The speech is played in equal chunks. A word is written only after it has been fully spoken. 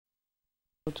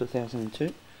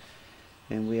2002,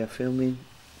 and we are filming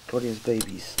Claudia's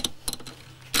babies.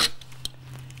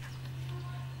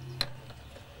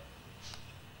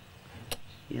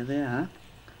 Here they are.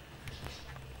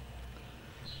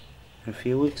 A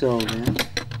few weeks old now.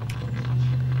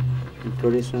 And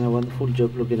Claudia's done a wonderful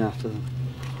job looking after them.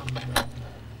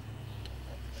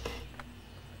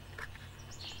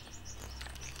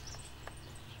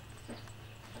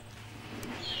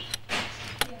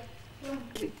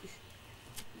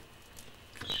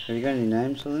 Have you got any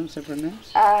names for them, separate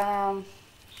names? Got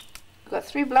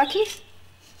 3 blackies.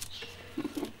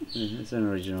 That's an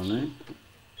original name.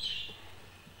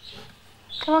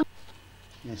 Come on.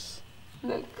 Yes.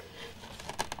 Look.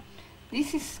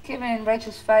 This is Kevin and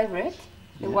Rachel's favourite,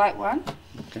 the white one.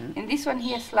 Okay. And this one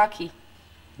here is Lucky.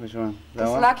 Which one? That Because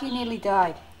one? Lucky nearly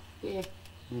died. Yeah.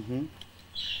 Mm-hmm.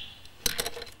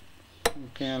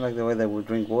 Okay, I like the way they will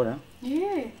drink water.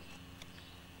 Yeah.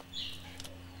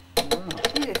 Wow.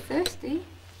 See, they're thirsty.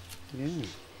 Yeah.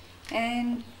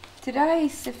 And today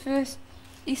is the first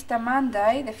Easter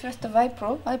Monday, the 1st of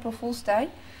April, April Fool's Day.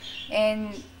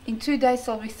 And in 2 days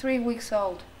they'll be 3 weeks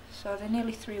old. So they're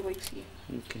nearly 3 weeks here.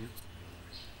 Okay.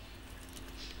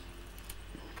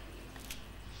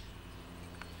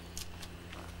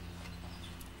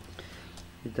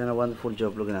 You've done a wonderful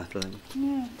job looking after them.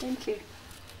 Yeah, thank you.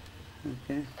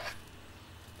 Okay.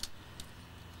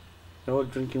 They're all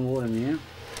drinking water now.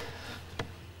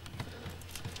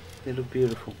 They look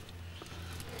beautiful.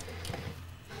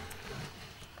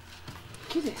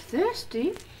 Gee, they're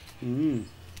thirsty. Mm.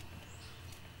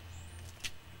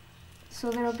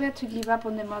 So they're about to give up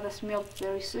on their mother's milk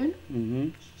very soon. Mm-hmm.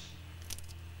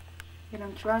 And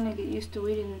I'm trying to get used to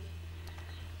eating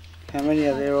How many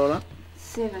are there all up?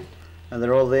 7. And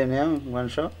they're all there now in one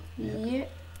shot? Yeah.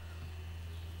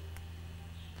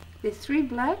 There's 3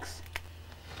 blacks,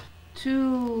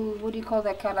 2, what do you call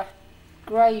that colour?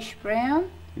 Greyish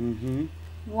brown, Mm-hmm.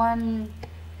 1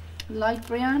 light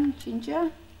brown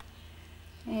ginger,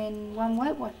 and 1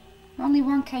 white one. Only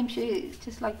one came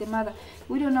just like the mother.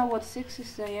 We don't know what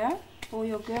sexes they are,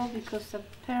 boy or girl, because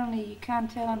apparently you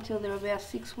can't tell until they're about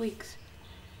 6 weeks.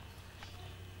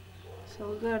 So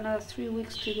we've got another 3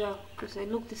 weeks to go, because they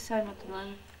look the same at the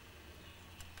moment.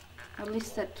 At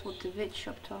least that's what the vet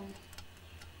shop told me.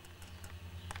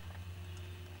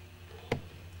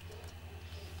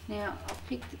 Now I'll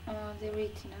pick. They're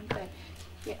eating, aren't they?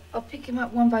 Yeah, I'll pick them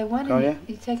up one by one. Oh, and yeah?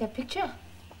 you take a picture.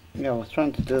 Yeah, I was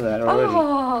trying to do that already.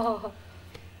 Oh.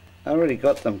 I already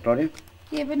got them, Claudia.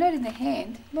 Yeah, but not in the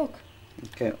hand. Look.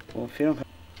 Okay, we'll film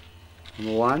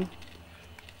number 1.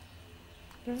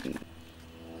 Yeah.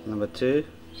 Number 2.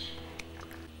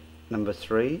 Number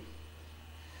 3.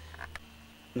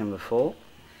 Number 4.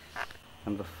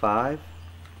 Number 5.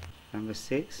 Number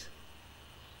 6.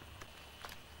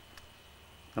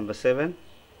 Number 7.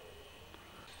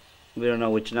 We don't know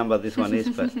which number this one is,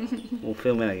 but we'll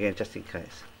film it again just in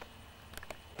case.